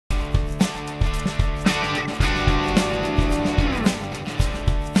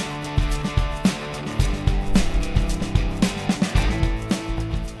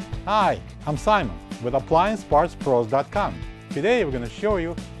Hi, I'm Simon with AppliancePartsPros.com. Today we're going to show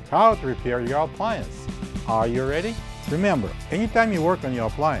you how to repair your appliance. Are you ready? Remember, anytime you work on your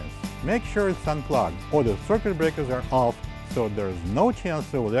appliance, make sure it's unplugged or the circuit breakers are off so there's no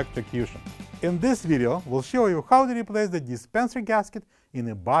chance of electrocution. In this video, we'll show you how to replace the dispenser gasket in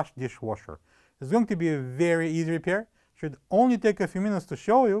a Bosch dishwasher. It's going to be a very easy repair. Should only take a few minutes to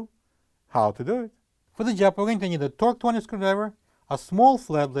show you how to do it. For the job, we're going to need a Torx 20 screwdriver, a small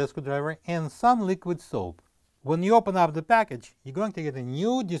flathead screwdriver, and some liquid soap. When you open up the package, you're going to get a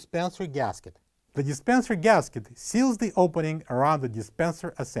new dispenser gasket. The dispenser gasket seals the opening around the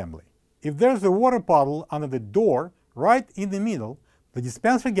dispenser assembly. If there's a water puddle under the door right in the middle, the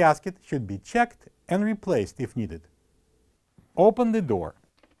dispenser gasket should be checked and replaced if needed. Open the door.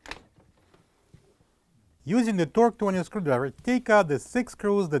 Using the Torx 20 screwdriver, take out the 6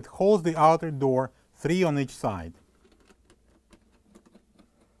 screws that hold the outer door, 3 on each side.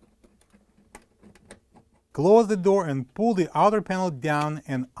 Close the door and pull the outer panel down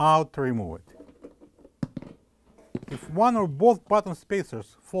and out to remove it. If one or both bottom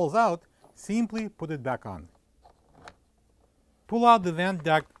spacers falls out, simply put it back on. Pull out the vent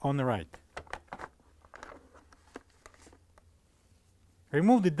duct on the right.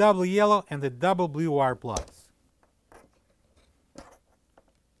 Remove the double yellow and the double blue wire plugs.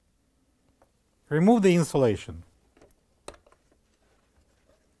 Remove the insulation.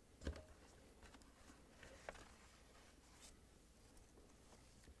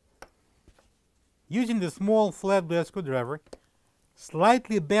 Using the small flat-blade screwdriver,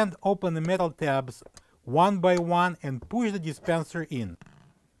 slightly bend open the metal tabs one by one and push the dispenser in.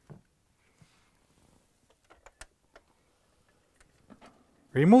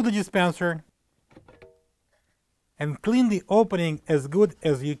 Remove the dispenser and clean the opening as good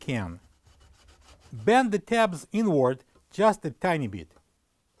as you can. Bend the tabs inward just a tiny bit.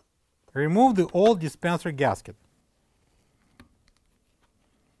 Remove the old dispenser gasket.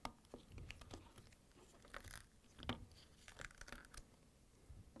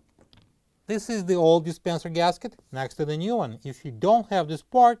 This is the old dispenser gasket next to the new one. If you don't have this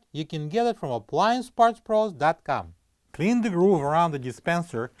part, you can get it from AppliancePartsPros.com. Clean the groove around the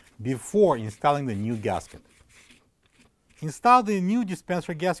dispenser before installing the new gasket. Install the new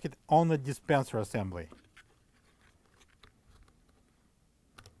dispenser gasket on the dispenser assembly.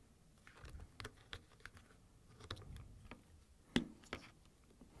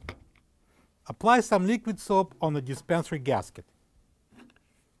 Apply some liquid soap on the dispenser gasket.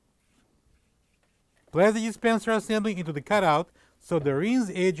 Place the dispenser assembly into the cutout so the rinse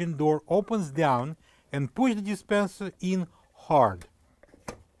agent door opens down and push the dispenser in hard.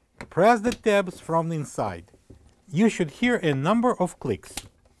 Press the tabs from the inside. You should hear a number of clicks.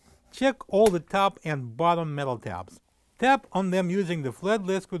 Check all the top and bottom metal tabs. Tap on them using the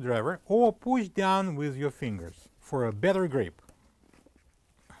flat-blade screwdriver or push down with your fingers for a better grip.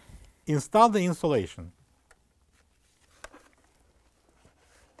 Install the insulation.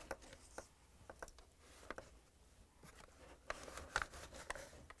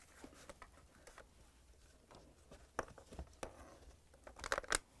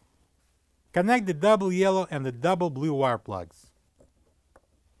 Connect the double yellow and the double blue wire plugs.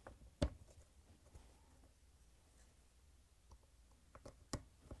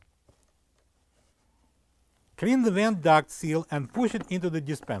 Clean the vent duct seal and push it into the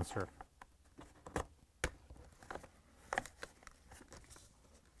dispenser.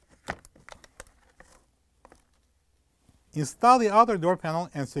 Install the outer door panel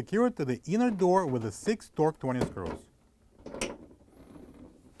and secure it to the inner door with the 6 Torx 20 screws.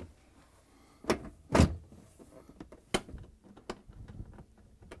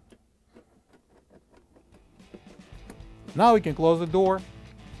 Now we can close the door,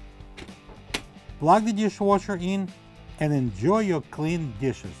 plug the dishwasher in, and enjoy your clean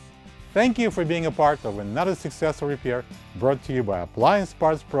dishes. Thank you for being a part of another successful repair brought to you by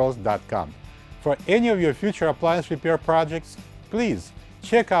AppliancePartsPros.com. For any of your future appliance repair projects, please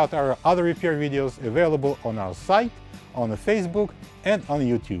check out our other repair videos available on our site, on Facebook, and on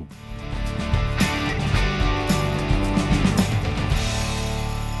YouTube.